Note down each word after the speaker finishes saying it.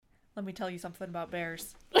Let me tell you something about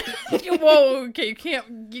bears. Whoa, okay,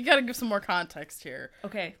 you gotta give some more context here.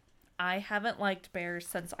 Okay, I haven't liked bears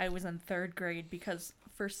since I was in 3rd grade because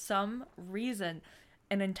for some reason,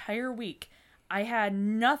 an entire week, I had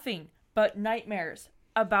nothing but nightmares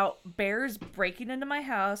about bears breaking into my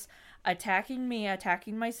house, attacking me,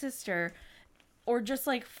 attacking my sister, or just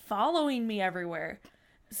like following me everywhere.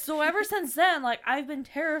 So ever since then, like, I've been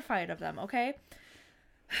terrified of them, okay?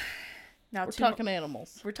 Now We're talking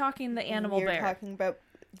animals. We're talking the animal bear. We're talking about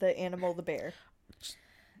the animal, the bear.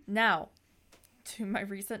 Now, to my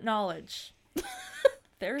recent knowledge,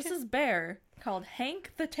 there's this bear called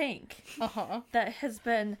Hank the Tank that has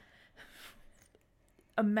been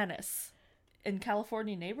a menace in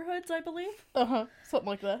California neighborhoods, I believe. Something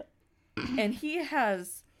like that. And he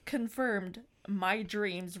has confirmed my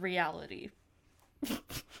dreams reality.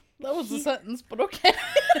 That was a sentence, but okay.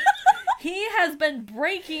 He has been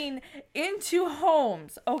breaking into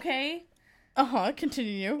homes, okay?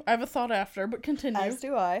 Continue. I have a thought after, but continue. As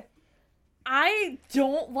do I. I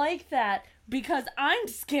don't like that because I'm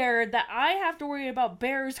scared that I have to worry about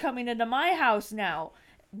bears coming into my house now.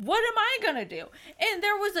 What am I gonna do? And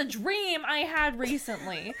there was a dream I had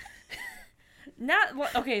recently.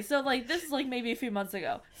 So like this is like maybe a few months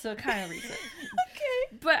ago, so kind of recent.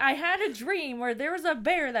 Okay. But I had a dream where there was a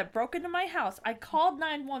bear that broke into my house. I called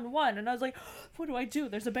 911 and I was like, what do I do?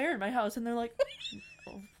 There's a bear in my house. And they're like,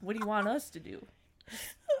 what do you want us to do?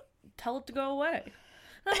 Tell it to go away.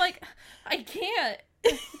 And I'm like, I can't.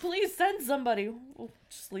 Please send somebody.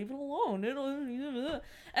 Just leave it alone.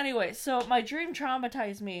 Anyway, so my dream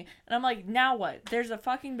traumatized me. And I'm like, now what? There's a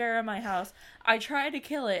fucking bear in my house. I try to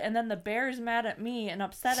kill it. And then the bear is mad at me and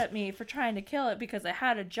upset at me for trying to kill it because I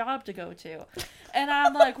had a job to go to. And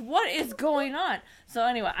I'm like, what is going on? So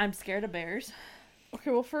anyway, I'm scared of bears. Okay,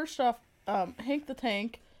 well, first off, Hank the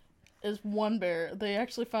Tank is one bear. They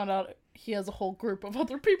actually found out he has a whole group of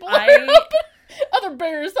other people other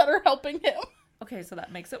bears that are helping him. Okay, so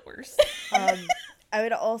that makes it worse. I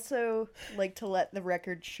would also like to let the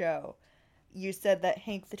record show, you said that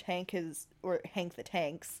Hank the Tank is, or Hank the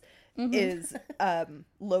Tanks, is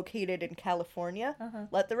located in California.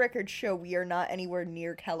 Let the record show we are not anywhere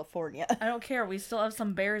near California. I don't care. We still have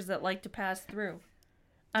some bears that like to pass through.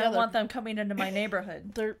 I don't want them coming into my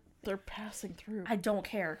neighborhood. They're passing through. I don't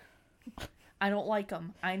care. I don't like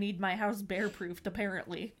them. I need my house bear-proofed,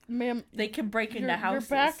 apparently. Ma'am, they can break into houses.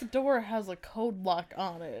 Your back door has a code lock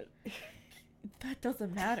on it. That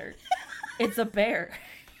doesn't matter. It's a bear.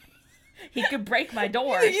 He could break my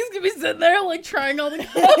door. He's gonna be sitting there, like, trying all the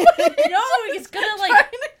codes. No, he's gonna, like,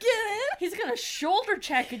 trying to get in. He's gonna shoulder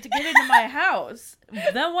check it to get into my house.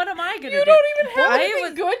 Then what am I gonna do? You don't even have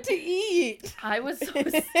anything good to eat. I was so...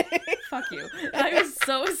 Fuck you. I was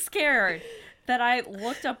so scared that I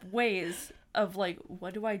looked up ways of, like,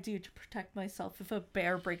 what do I do to protect myself if a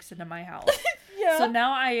bear breaks into my house? Yeah. So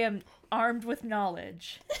now I am armed with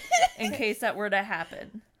knowledge in case that were to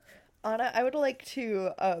happen. Anna, I would like to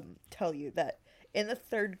tell you that in the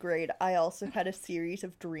 3rd grade, I also had a series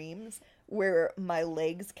of dreams where my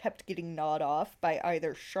legs kept getting gnawed off by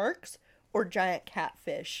either sharks or giant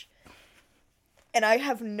catfish. And I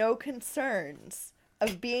have no concerns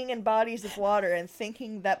of being in bodies of water and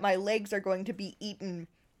thinking that my legs are going to be eaten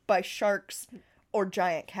by sharks or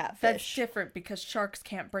giant catfish. That's different because sharks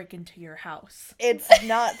can't break into your house. It's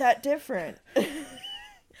not that different.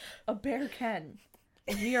 A bear can.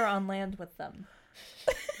 We are on land with them.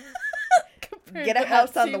 Get a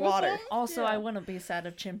house on the water. Also, I wouldn't be sad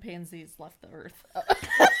if chimpanzees left the earth.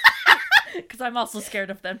 Because I'm also scared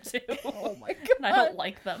of them too. Oh my god. And I don't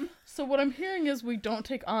like them. So what I'm hearing is we don't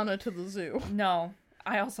take Anna to the zoo. No,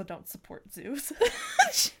 I also don't support zoos.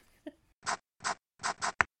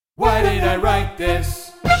 Why did I write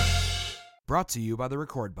this? Brought to you by the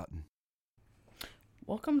record button.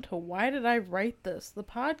 Welcome to Why Did I Write This, the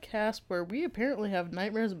podcast where we apparently have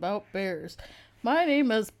nightmares about bears. My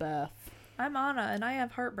name is Beth. I'm Anna, and I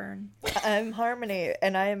have heartburn. I'm Harmony,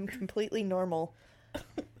 and I am completely normal.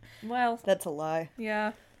 Well, That's a lie.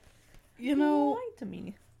 yeah. You know, Lie to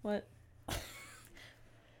me. What?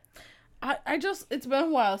 I just, it's been a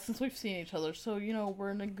while since we've seen each other, so, you know,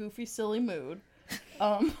 we're in a goofy, silly mood.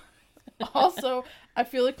 Also, I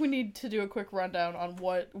feel like we need to do a quick rundown on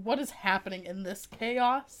what is happening in this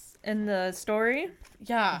chaos. In the story?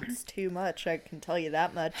 Yeah. It's too much, I can tell you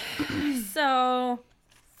that much. So,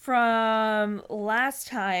 from last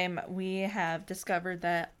time, we have discovered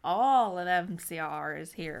that all of MCR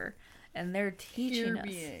is here. And they're teaching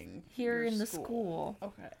us here in the school.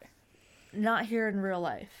 Okay. Not here in real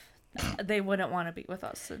life. They wouldn't want to be with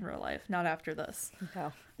us in real life. Not after this.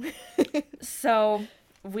 No. So,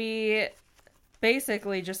 we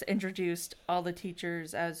basically just introduced all the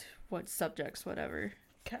teachers as what subjects, whatever.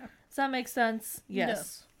 Okay. Does that make sense?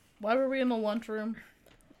 Yes. Why were we in the lunchroom?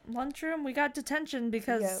 Lunchroom, we got detention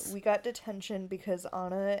because... Yeah, we got detention because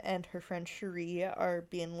Anna and her friend Cherie are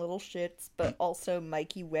being little shits, but also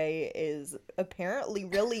Mikey Way is apparently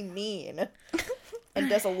really mean and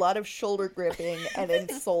does a lot of shoulder gripping and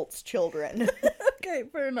insults children. Okay,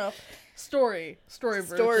 fair enough. Story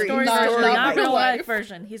version. Story Story Not version, real not life. real life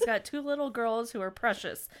version. He's got 2 little girls who are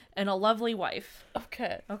precious and a lovely wife.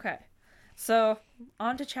 Okay. Okay. So,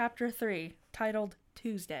 on to chapter 3, titled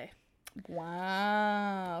Tuesday.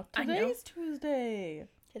 Wow. I know. Today's Tuesday.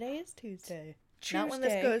 Today is Tuesday. Not when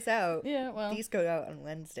this Tuesday. goes out. Yeah, well. These go out on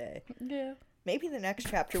Wednesday. Yeah. Maybe the next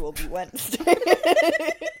chapter will be Wednesday.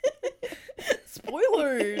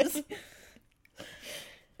 Spoilers.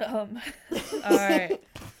 Alright.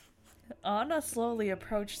 Anna slowly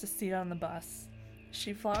approached the seat on the bus.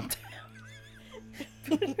 She flopped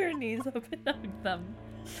down, put her knees up and hugged them.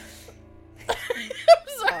 I'm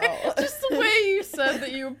sorry. Oh. Just the way you said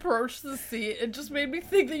that you approached the seat, it just made me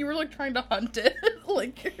think that you were like trying to hunt it.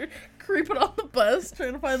 Like you're creeping on the bus,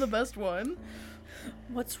 trying to find the best one.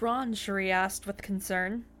 What's wrong? Cherie asked with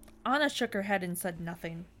concern. Anna shook her head and said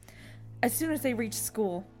nothing. As soon as they reached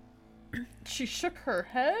school, She shook her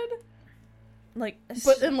head? like,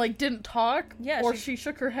 But like didn't talk? Yeah, Or she- she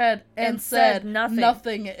shook her head and said said nothing.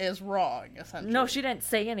 nothing is wrong, essentially. no, she didn't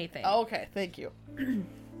say anything. Oh, okay, thank you.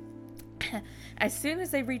 As soon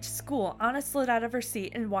as they reached school, Anna slid out of her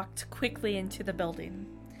seat and walked quickly into the building.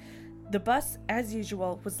 The bus, as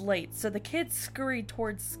usual, was late, so the kids scurried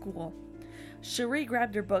towards school. Cherie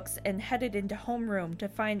grabbed her books and headed into homeroom to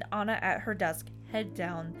find Anna at her desk, head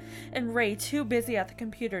down, and Ray too busy at the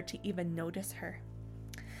computer to even notice her.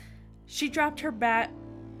 She dropped her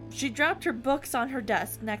books on her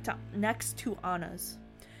desk next to Anna's.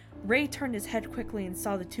 Ray turned his head quickly and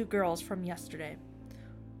saw the 2 girls from yesterday.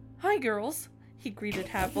 "Hi, girls," he greeted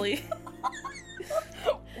happily.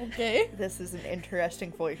 Okay. This is an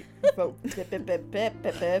interesting vocal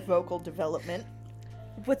development.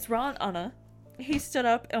 "What's wrong, Anna?" He stood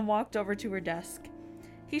up and walked over to her desk.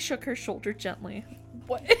 He shook her shoulder gently.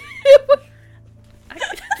 What?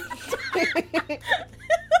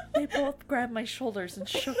 They both grabbed my shoulders and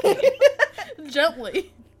shook me.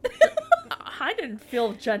 Gently. I didn't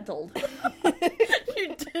feel gentled.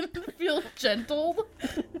 You didn't feel gentled?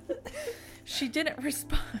 She didn't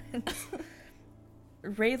respond.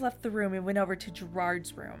 Ray left the room and went over to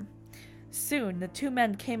Gerard's room. Soon, the 2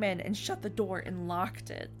 men came in and shut the door and locked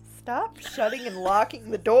it. Stop shutting and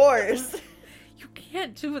locking the doors. You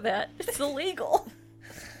can't do that. It's illegal.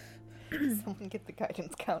 Someone get the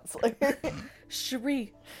guidance counselor.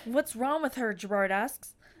 Cherie, what's wrong with her? Gerard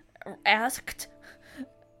asked.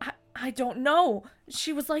 I don't know.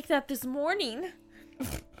 She was like that this morning.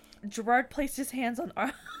 Gerard placed his hands on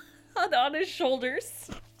Anna's shoulders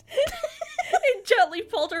and gently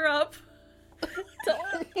pulled her up.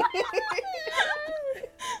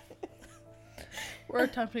 We're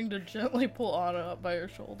attempting to gently pull Anna up by her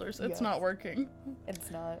shoulders. It's Yes. not working. It's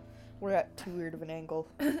not. We're at too weird of an angle.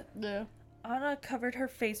 Yeah. Anna covered her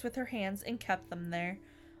face with her hands and kept them there.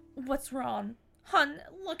 What's wrong? Hun,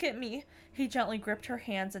 look at me. He gently gripped her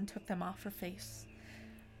hands and took them off her face.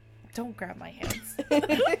 Don't grab my hands.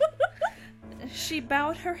 She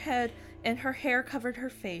bowed her head and her hair covered her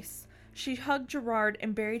face. She hugged Gerard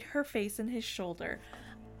and buried her face in his shoulder.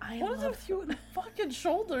 What is it with you and fucking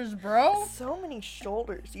shoulders, bro? So many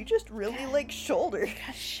shoulders. You just really like shoulders.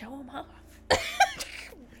 Gotta show him off.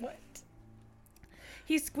 What?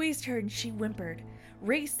 He squeezed her and she whimpered.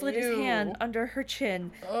 Ray slid his Ew. hand under her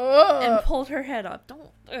chin and Oh. pulled her head up.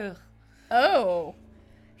 Ugh. Oh.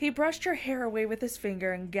 He brushed her hair away with his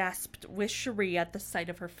finger and gasped with Cherie at the sight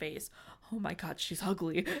of her face. Oh my god, she's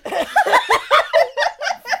ugly.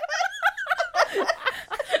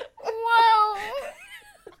 Wow.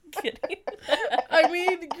 Kidding. I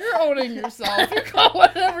mean, you're owning yourself. You call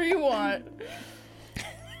whatever you want.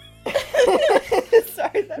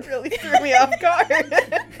 Sorry, that really threw me off guard.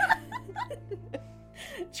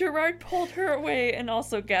 Gerard pulled her away and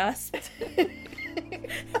also gasped.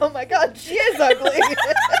 Oh my god, she is ugly.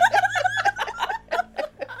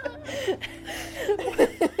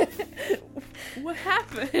 What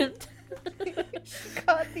happened? She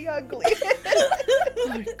got the ugly. Oh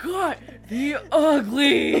my god, the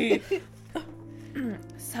ugly!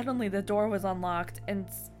 Suddenly the door was unlocked and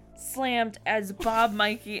slammed as Bob,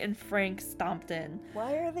 Mikey, and Frank stomped in.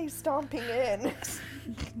 Why are they stomping in?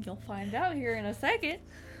 You'll find out here in a second.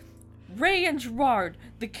 Ray and Gerard,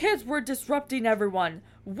 the kids were disrupting everyone.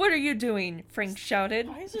 What are you doing? Frank shouted.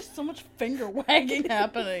 Why is there so much finger wagging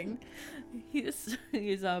happening? He's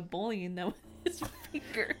bullying them with his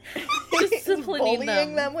finger. He's Disciplining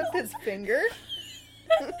bullying them with his finger.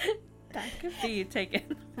 That could be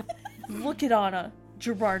taken. Look at Anna.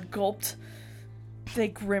 Gerard gulped. They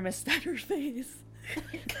grimaced at her face.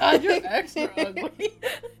 God, you're extra ugly.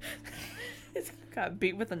 He's got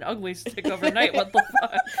beat with an ugly stick overnight. What the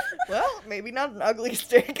fuck? Well, maybe not an ugly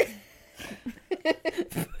stick.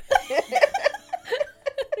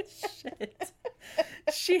 Shit.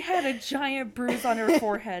 She had a giant bruise on her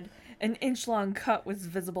forehead. An inch-long cut was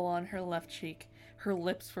visible on her left cheek. Her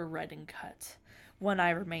lips were red and cut. One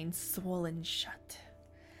eye remained swollen shut.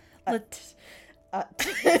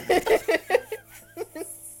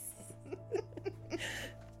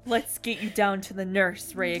 Let's get you down to the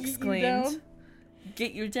nurse, Ray exclaimed.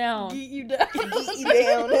 Get you down. Get you down. Get you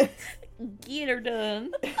down. Get her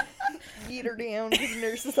done. Get her down to the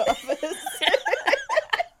nurse's office. You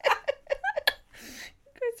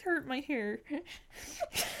guys hurt my hair.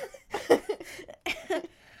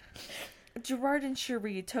 Gerard and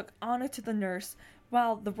Cherie took Anna to the nurse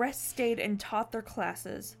while the rest stayed and taught their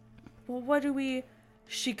classes. Well, what do we...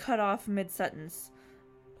 She cut off mid-sentence.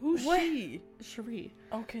 Who's What? she? Cherie.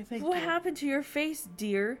 Okay, thank you. What happened to your face,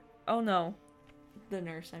 dear? Oh no. The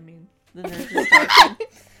nurse, I mean. The nurse is talking.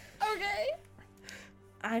 Okay.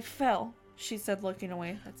 I fell, she said, looking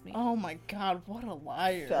away. That's me. Oh my god, what a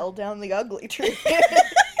liar. Fell down the ugly tree.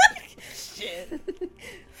 Shit.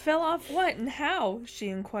 Fell off what and how? She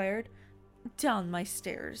inquired. Down my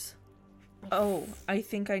stairs. Oh, I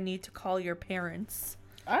think I need to call your parents.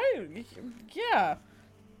 Yeah.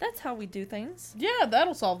 That's how we do things. Yeah,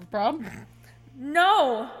 that'll solve the problem.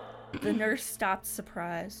 No! The nurse stopped,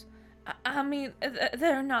 surprised. I mean,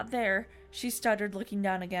 they're not there, she stuttered, looking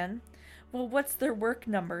down again. Well, what's their work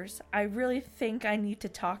numbers? I really think I need to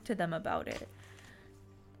talk to them about it.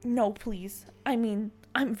 No, please. I mean,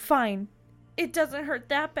 I'm fine. It doesn't hurt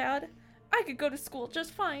that bad. I could go to school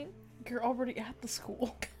just fine. You're already at the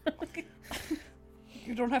school.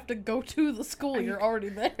 You don't have to go to the school. You're already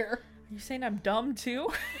there. Are you saying I'm dumb,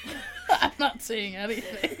 too? I'm not saying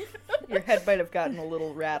anything. Your head might have gotten a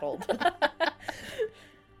little rattled.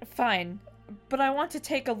 Fine. But I want to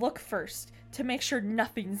take a look first, to make sure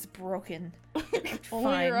nothing's broken.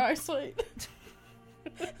 Only your eyesight.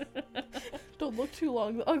 Don't look too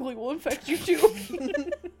long. The ugly will infect you too.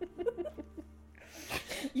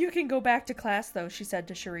 You can go back to class, though, she said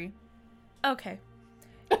to Cherie. Okay.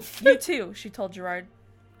 You too, she told Gerard.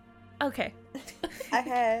 Okay.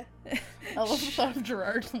 Okay. I love the thought of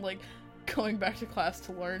Gerard, like, going back to class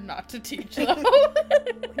to learn not to teach, though.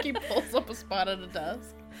 Like, he pulls up a spot at a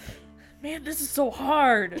desk. Man, this is so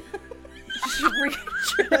hard.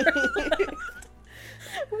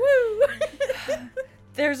 Woo!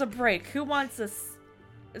 There's a break. Who wants this?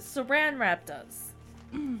 Saran wrap does.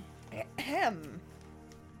 Ahem.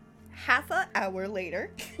 Half an hour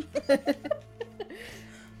later,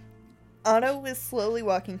 Anna was slowly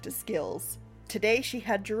walking to Skills. Today she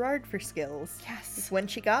had Gerard for Skills. Yes. When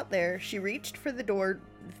she got there, she reached for the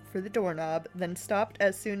doorknob, then stopped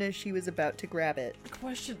as soon as she was about to grab it.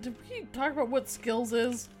 Question, did we talk about what Skills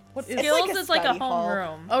is? What is Skills like a is like a study hall.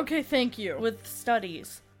 homeroom Okay, thank you. with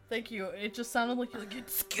studies. Thank you. It just sounded like you're like, get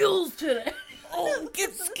skills today. Oh,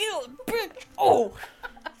 get skilled, bitch! Oh!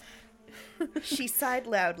 She sighed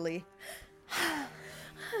loudly.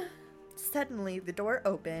 Suddenly, the door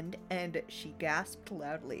opened, and she gasped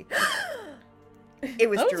loudly. It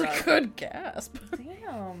was That was Gerard. a good gasp.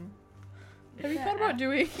 Damn. Have you thought about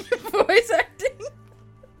doing voice acting?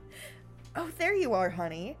 Oh, there you are,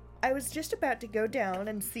 honey. I was just about to go down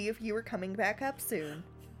and see if you were coming back up soon.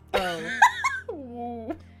 Oh.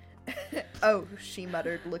 Ooh. Oh, she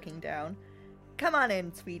muttered, looking down. Come on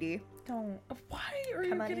in, sweetie. Don't. Why are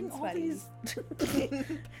Come you on getting in, all sweaty. these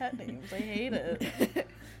pet names? I hate it.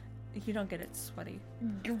 You don't get it, sweaty.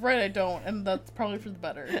 You're right, I don't, and that's probably for the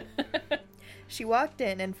better. She walked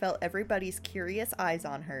in and felt everybody's curious eyes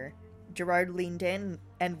on her. Gerard leaned in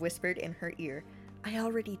and whispered in her ear, I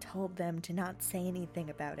already told them to not say anything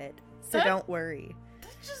about it, so That- don't worry.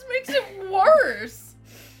 That just makes it worse.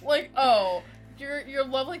 Like, oh, your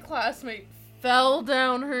lovely classmate fell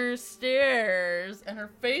down her stairs and her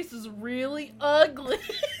face is really ugly.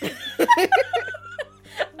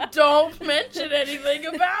 Don't mention anything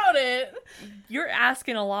about it. You're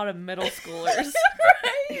asking a lot of middle schoolers.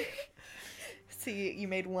 Right? See, you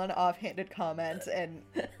made one offhanded comment, and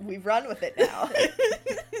we've run with it now.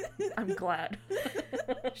 I'm glad.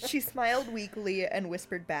 She smiled weakly and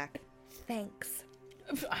whispered back, Thanks.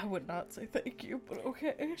 I would not say thank you, but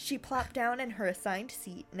okay. She plopped down in her assigned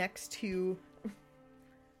seat next to,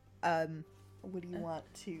 what do you want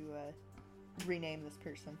to, rename this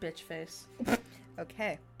person. Bitch face.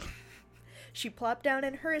 Okay. She plopped down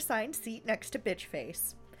in her assigned seat next to Bitch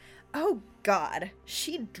Face. Oh God,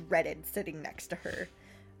 she dreaded sitting next to her.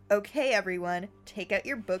 Okay, everyone, take out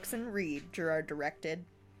your books and read, Gerard directed.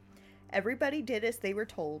 Everybody did as they were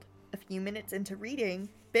told. A few minutes into reading,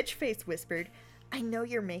 Bitch Face whispered, I know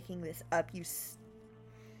you're making this up,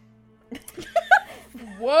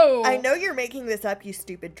 Whoa. I know you're making this up, you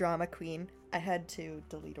stupid drama queen. I had to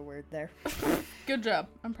delete a word there. Good job.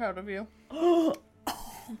 I'm proud of you. It's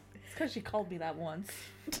because she called me that once.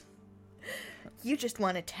 You just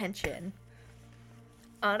want attention.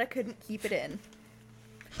 Anna couldn't keep it in.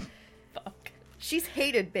 Fuck. She's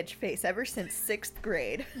hated Bitch Face ever since 6th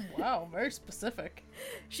grade. Wow, very specific.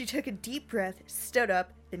 She took a deep breath, stood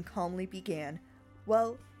up, then calmly began.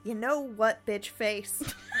 Well, you know what, Bitch Face?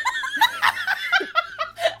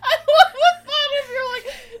 I love the thought of your, like,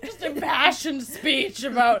 just impassioned speech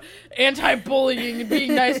about anti-bullying and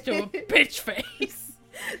being nice to a bitch face.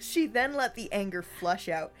 She then let the anger flush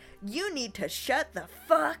out. You need to shut the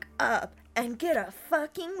fuck up and get a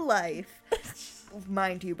fucking life.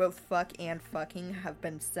 Mind you, both fuck and fucking have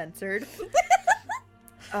been censored.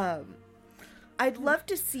 I'd love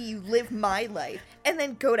to see you live my life and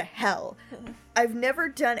then go to hell. I've never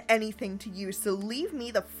done anything to you, so leave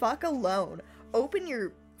me the fuck alone. Open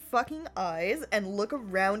your fucking eyes and look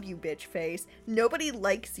around you, bitch face. Nobody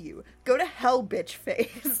likes you. Go to hell, bitch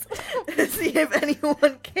face. See if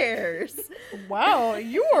anyone cares. Wow,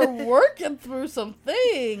 you are working through some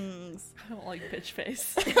things. I don't like bitch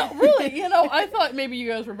face. Really, you know, I thought maybe you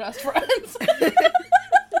guys were best friends.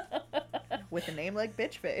 With a name like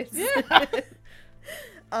bitch face. Yeah.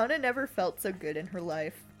 Anna never felt so good in her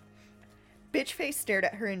life. Bitch face stared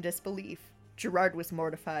at her in disbelief. Gerard was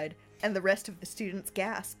mortified, and the rest of the students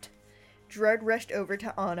gasped. Gerard rushed over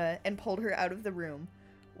to Anna and pulled her out of the room.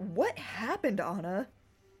 What happened, Anna?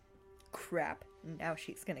 Crap, now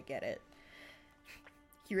she's gonna get it.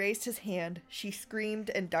 He raised his hand. She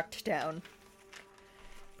screamed and ducked down.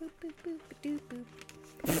 Boop, boop, boop, doop, boop.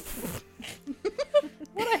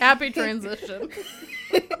 What a happy transition.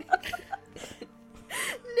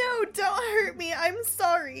 No, don't hurt me. I'm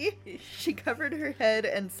sorry. She covered her head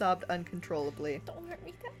and sobbed uncontrollably. Don't hurt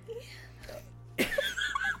me, Daddy.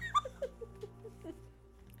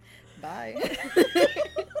 Bye.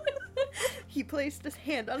 He placed his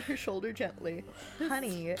hand on her shoulder gently.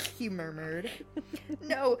 Honey, he murmured.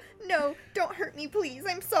 No, don't hurt me, please.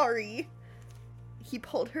 I'm sorry. He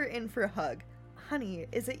pulled her in for a hug. Honey,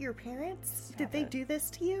 is it your parents? Did they do this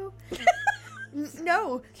to you?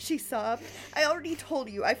 No, she sobbed. I already told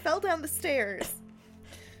you. I fell down the stairs.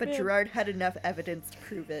 But Gerard had enough evidence to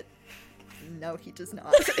prove it. No, he does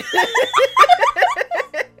not.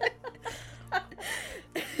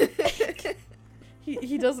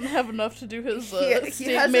 He doesn't have enough to do his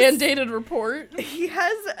He has mandated report. He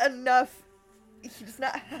has enough. He does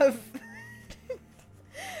not have.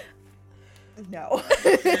 No.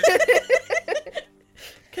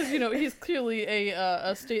 Because, you know, he's clearly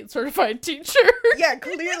a state-certified teacher. Yeah,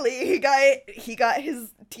 clearly he got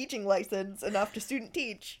his teaching license enough to student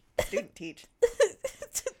teach. To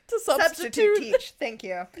substitute. Teach. Thank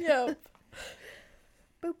you. Yeah.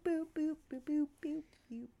 Boop, boop, boop, boop, boop, boop,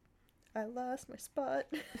 boop. I lost my spot.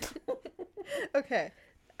 Okay.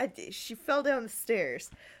 She fell down the stairs,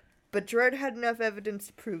 but Gerard had enough evidence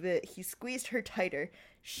to prove it. He squeezed her tighter.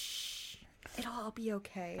 Shh. It'll all be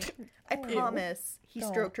okay. I promise. He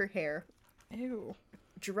stroked her hair. Ew.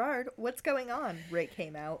 Gerard, what's going on? Ray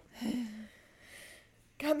came out.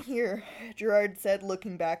 Come here, Gerard said,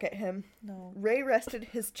 looking back at him. No. Ray rested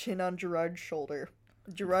his chin on Gerard's shoulder.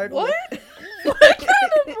 Gerard What? What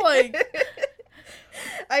kind of, like...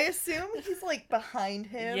 I assume he's, like, behind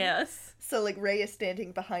him. Yes. So, like, Ray is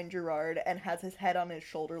standing behind Gerard and has his head on his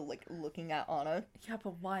shoulder, like, looking at Anna. Yeah,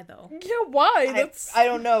 but why though? Yeah, why? That's... I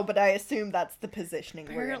don't know, but I assume that's the positioning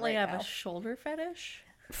we're in Apparently, right I have now. a shoulder fetish.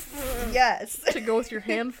 Yes. To go with your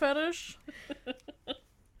hand fetish?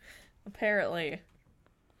 Apparently.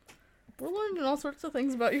 We're learning all sorts of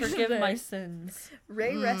things about you Forgive today. my sins.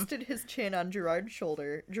 Ray rested his chin on Gerard's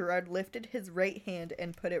shoulder. Gerard lifted his right hand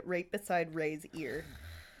and put it right beside Ray's ear.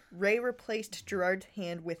 Ray replaced Gerard's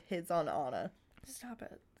hand with his on Anna. Stop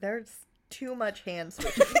it. There's too much hand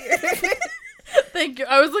switching here. Thank you.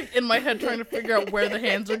 I was, like, in my head trying to figure out where the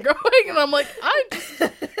hands are going, and I'm like,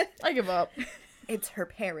 I give up. It's her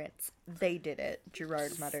parents. They did it,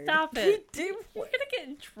 Gerard muttered. Stop it. We're gonna get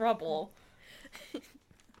in trouble.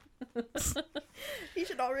 He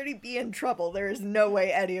should already be in trouble. There is no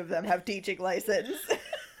way any of them have teaching license.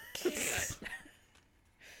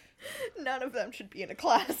 None of them should be in a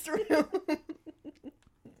classroom.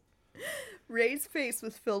 Ray's face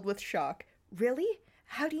was filled with shock. Really?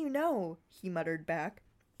 How do you know? He muttered back.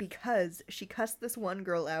 Because she cussed this one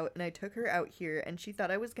girl out and I took her out here and she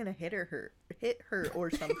thought I was gonna hit her or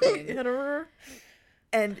something. Hit her.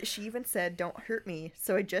 And she even said, don't hurt me,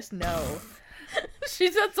 so I just know.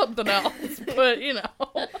 She said something else, but you know.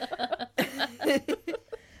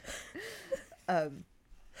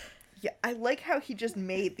 Yeah, I like how he just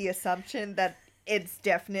made the assumption that it's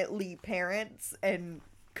definitely parents and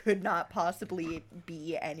could not possibly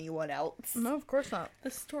be anyone else. No, of course not. The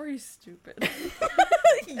story's stupid.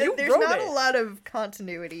 You There's wrote not it. a lot of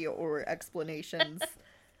continuity or explanations.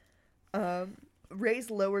 Ray's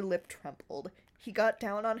lower lip trembled. He got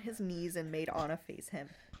down on his knees and made Anna face him.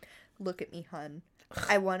 Look at me, hun.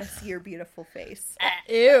 I want to see your beautiful face.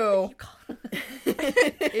 Ew.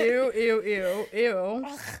 Ew.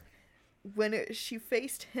 When she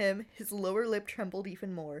faced him, his lower lip trembled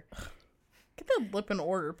even more. Get that lip in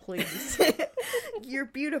order, please. You're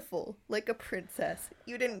beautiful, like a princess.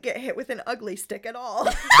 You didn't get hit with an ugly stick at all.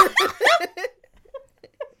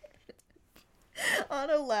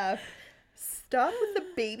 Anna laughed. Stop with the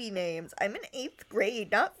baby names. I'm in 8th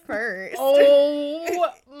grade, not first.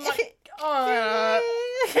 Oh my god.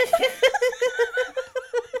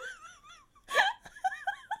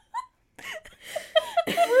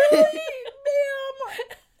 Really, ma'am?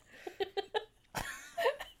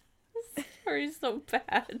 Story's so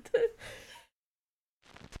bad.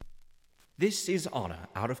 This is Honor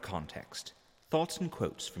Out of Context. Thoughts and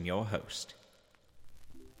quotes from your host.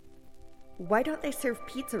 Why don't they serve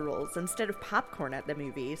pizza rolls instead of popcorn at the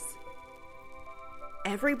movies?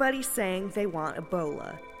 Everybody's saying they want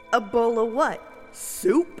Ebola. Ebola what?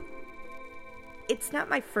 Soup? It's not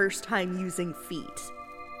my first time using feet.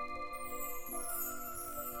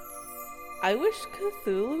 I wish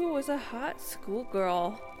Cthulhu was a hot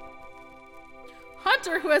schoolgirl.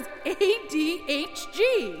 Hunter who has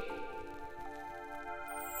ADHD.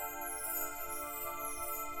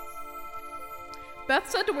 Beth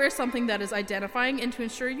said to wear something that is identifying and to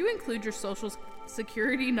ensure you include your social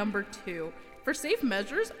security number too. For safe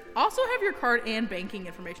measures, also have your card and banking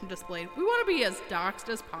information displayed. We want to be as doxed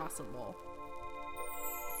as possible.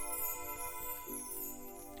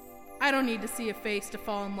 I don't need to see a face to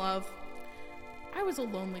fall in love. I was a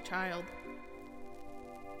lonely child.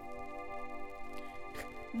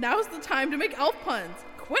 Now's the time to make elf puns.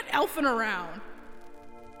 Quit elfing around.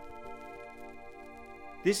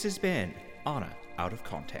 This has been Honor Out of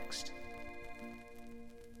Context.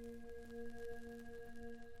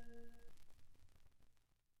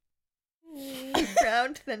 He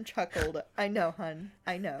frowned, then chuckled. I know, hun.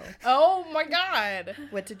 I know. Oh my god.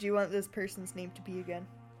 What did you want this person's name to be again?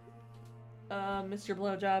 Mr.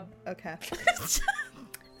 Blowjob. Okay.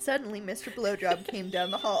 Suddenly, Mr. Blowjob came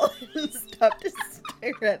down the hall and stopped to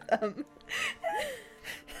stare at them.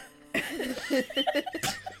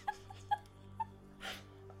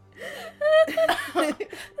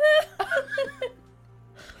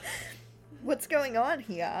 What's going on?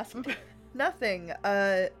 He asked. Nothing.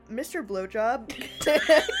 Mr. Blowjob, can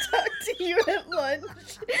I talk to you at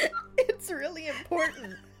lunch? It's really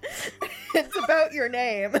important. It's about your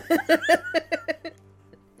name.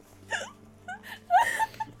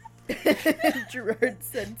 Gerard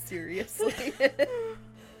said seriously.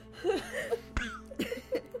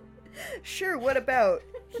 Sure, what about?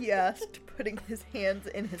 He asked, putting his hands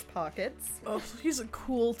in his pockets. Oh, so he's a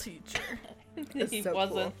cool teacher. That's He so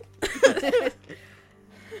wasn't. cool.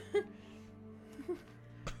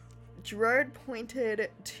 Gerard pointed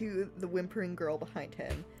to the whimpering girl behind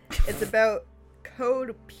him. It's about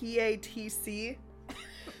code PATC.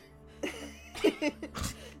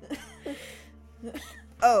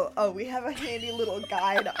 Oh, we have a handy little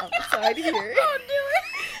guide on the side here. Oh, do it.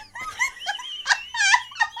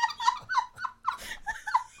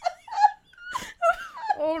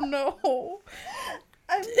 Oh no.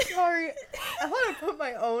 I'm sorry. I want to put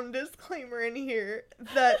my own disclaimer in here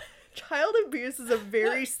that child abuse is a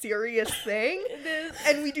very serious thing. It is.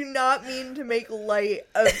 And we do not mean to make light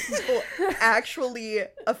of people actually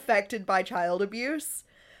affected by child abuse.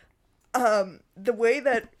 The way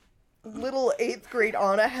that little 8th grade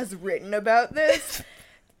Anna has written about this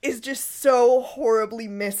is just so horribly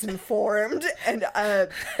misinformed. And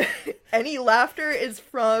any laughter is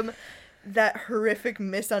from that horrific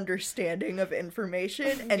misunderstanding of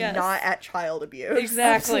information and Yes. not at child abuse.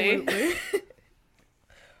 Exactly. Absolutely.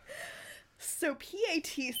 So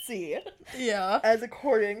PATC, Yeah. as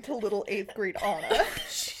according to little 8th grade Anna,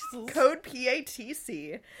 Jesus. code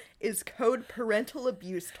PATC is code parental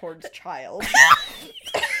abuse towards child.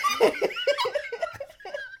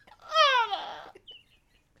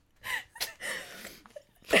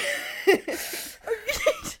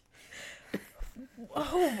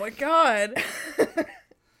 Oh my god.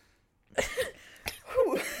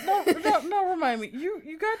 No, remind me.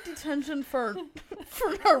 You got detention for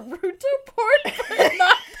Naruto porn, but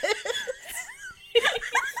not this.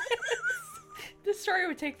 This story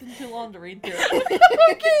would take them too long to read through. Okay,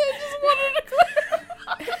 I just wanted to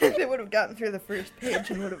clarify. They would have gotten through the first page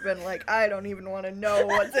and would have been like, I don't even want to know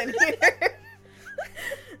what's in here.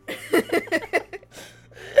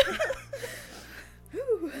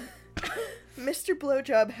 Mr.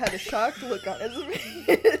 Blowjob had a shocked look on his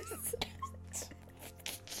face.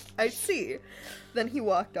 I see. Then he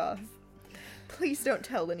walked off. Please don't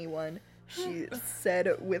tell anyone, she said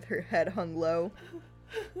with her head hung low.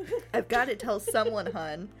 I've got to tell someone,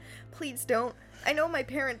 hun. Please don't. I know my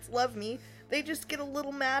parents love me. They just get a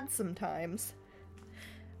little mad sometimes.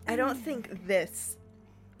 I don't think this,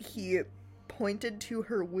 he pointed to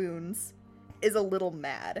her wounds, is a little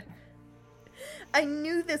mad. I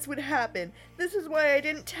knew this would happen. This is why I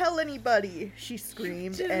didn't tell anybody, she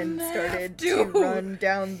screamed and started to run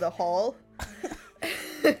down the hall.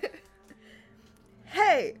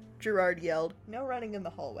 Hey, Gerard yelled. No running in the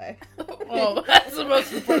hallway. Oh, that's the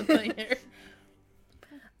most important thing here.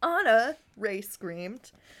 Anna, Ray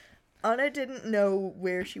screamed. Anna didn't know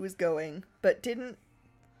where she was going, but didn't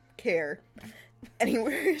care.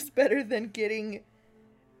 Anywhere is better than getting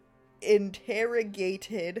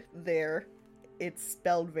interrogated there. It's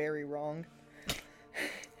spelled very wrong.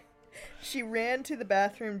 She ran to the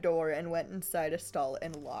bathroom door and went inside a stall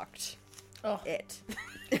and locked it.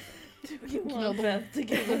 You know,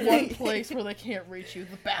 the one place where they can't reach you,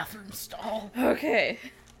 the bathroom stall. Okay.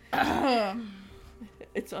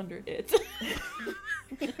 It's under it.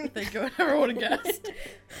 Thank you, I never would have guessed.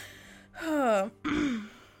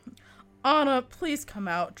 Anna, please come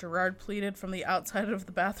out, Gerard pleaded from the outside of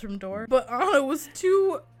the bathroom door. But Anna was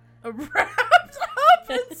too wrapped up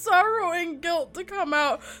in sorrow and guilt to come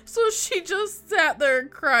out, so she just sat there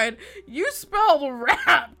and cried. You spelled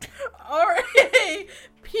wrapped. R-A-P-P-E-D.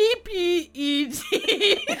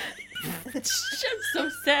 I'm so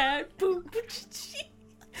sad. Boom.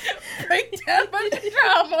 Break down my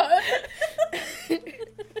drama.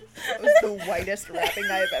 That was the whitest rapping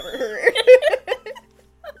I've ever heard.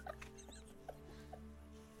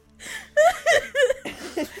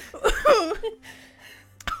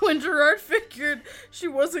 When Gerard figured she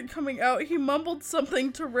wasn't coming out, he mumbled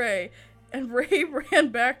something to Ray, and Ray ran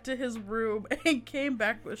back to his room and came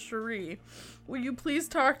back with Cherie. Will you please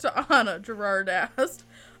talk to Anna? Gerard asked.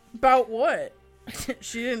 About what?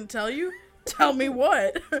 She didn't tell you? Tell me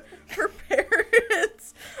what? Her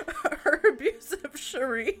parents, her abusive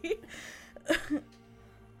Cherie.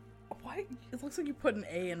 Why? It looks like you put an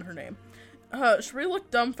A in her name. Cherie looked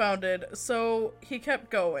dumbfounded, so he kept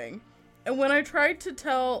going. And when I tried to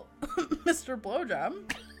tell Mr.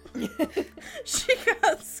 Blowjob, she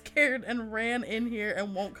got scared and ran in here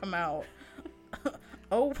and won't come out.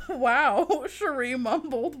 Oh, wow, Cherie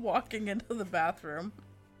mumbled, walking into the bathroom.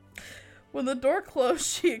 When the door closed,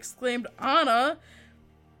 she exclaimed, Anna!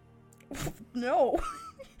 No.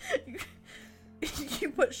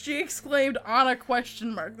 She exclaimed, Anna,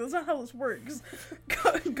 question mark. That's not how this works.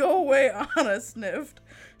 Go away, Anna sniffed.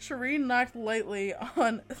 Cherie knocked lightly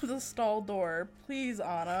on the stall door. Please,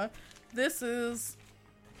 Anna. This is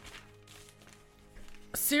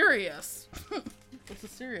serious. This is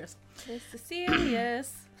serious. This is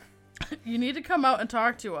serious. You need to come out and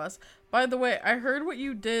talk to us. By the way, I heard what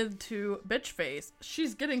you did to Bitchface.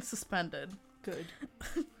 She's getting suspended. Good.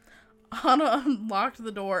 Anna unlocked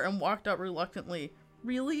the door and walked out reluctantly.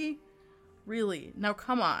 Really? Really? Now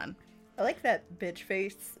come on. I like that bitch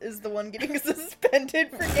face is the one getting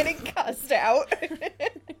suspended for getting cussed out.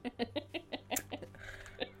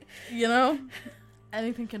 You know?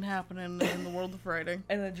 Anything can happen in the world of writing.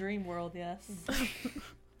 In the dream world, yes.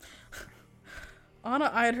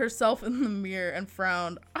 Anna eyed herself in the mirror and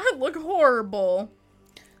frowned. I look horrible.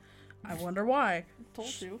 I wonder why.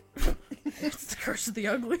 Told you. It's the curse of the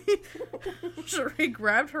ugly. Cherie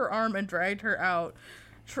grabbed her arm and dragged her out.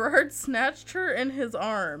 Gerard snatched her in his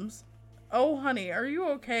arms. Oh, honey, are you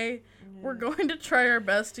okay? Yeah. We're going to try our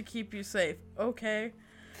best to keep you safe. Okay?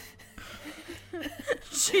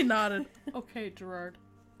 She nodded. Okay, Gerard.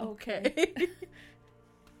 Okay.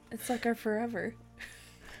 It's like our forever.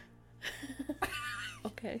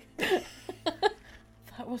 Okay.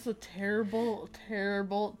 That was a terrible,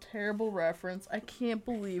 terrible, terrible reference. I can't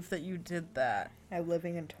believe that you did that. I'm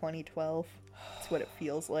living in 2012. That's what it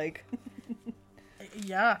feels like.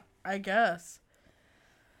 Yeah, I guess.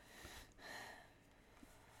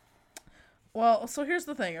 Well, so here's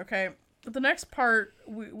the thing, okay? The next part,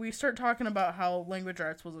 we start talking about how language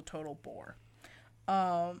arts was a total bore.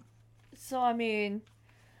 So, I mean,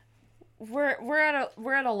 we're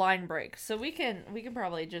at a line break, so we can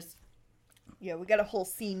probably just Yeah, we got a whole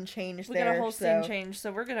scene change we there. got a whole scene change,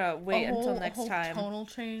 so we're gonna wait until a next whole time. Tonal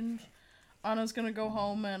change. Anna's gonna go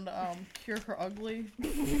home and cure her ugly.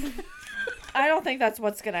 I don't think that's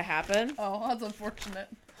what's gonna happen. Oh, that's unfortunate.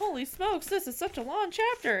 Holy smokes, this is such a long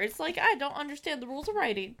chapter. It's like I don't understand the rules of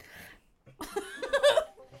writing.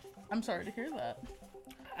 I'm sorry to hear that.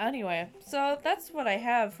 Anyway, so that's what I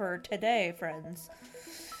have for today, friends.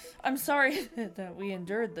 I'm sorry that we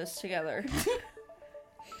endured this together.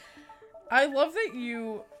 I love that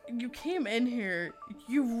you came in here,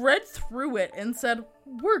 you read through it and said,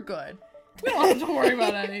 we're good. We don't have to worry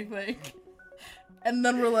about anything. And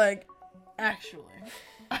then we're like, actually,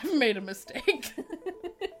 I've made a mistake.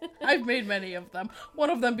 I've made many of them. One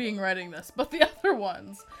of them being writing this, but the other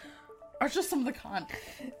ones are just some of the content.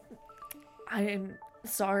 I'm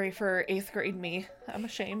sorry for 8th grade me. I'm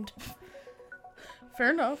ashamed.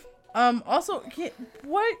 Fair enough. Also, can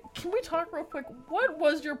we talk real quick? What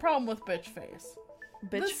was your problem with Bitch Face?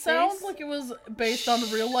 Bitch This face? sounds like it was based on a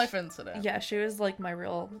real life incident. Yeah, she was like my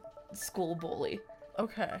real school bully.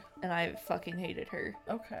 Okay. And I fucking hated her.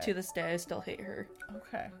 Okay. To this day, I still hate her.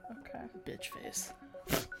 Okay. Bitch face.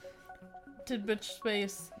 Did Bitch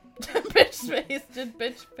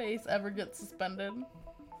Face ever get suspended?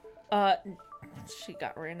 She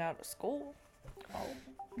got ran out of school.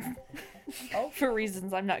 Oh. For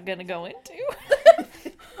reasons I'm not gonna go into.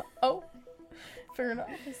 Oh. Fair enough.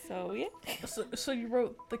 So, yeah. So you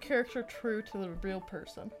wrote the character true to the real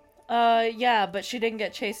person. Yeah, but she didn't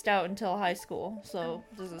get chased out until high school, so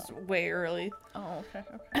this is way early. Oh,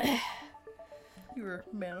 okay. You were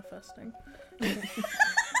manifesting.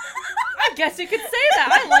 I guess you could say that.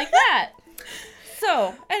 I like that.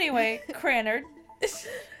 So, anyway, Cranard.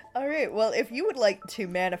 Alright, well, if you would like to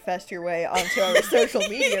manifest your way onto our social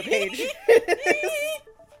media page,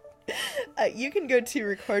 you can go to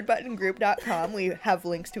recordbuttongroup.com. We have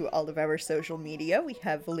links to all of our social media. We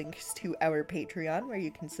have links to our Patreon where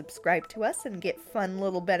you can subscribe to us and get fun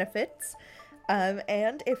little benefits.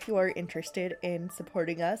 And if you are interested in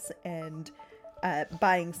supporting us and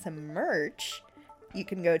buying some merch, you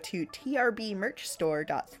can go to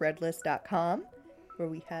trbmerchstore.threadless.com where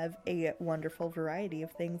we have a wonderful variety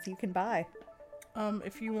of things you can buy.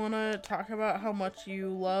 If you want to talk about how much you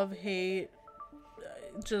love, hate,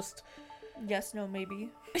 just... Yes, no, maybe.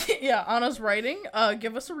 yeah, Anna's writing,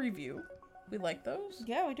 give us a review. We like those.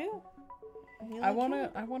 Yeah, we do. I want to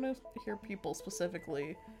hear people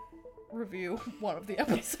specifically review one of the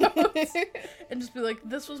episodes and just be like,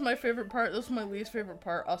 this was my favorite part, this was my least favorite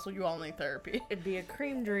part, also you all need therapy. It'd be a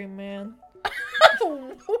cream dream, man.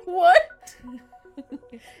 What?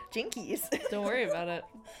 Jinkies. Don't worry about it.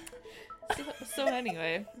 So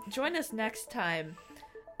anyway, join us next time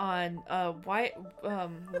on why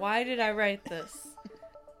did I write this?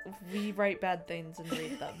 We write bad things and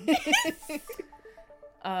read them.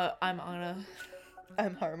 I'm Anna.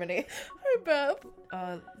 I'm Harmony. Hi, Beth.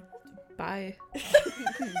 Bye.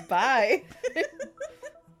 Bye.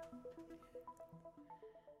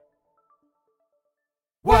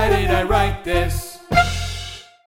 Why did I write this?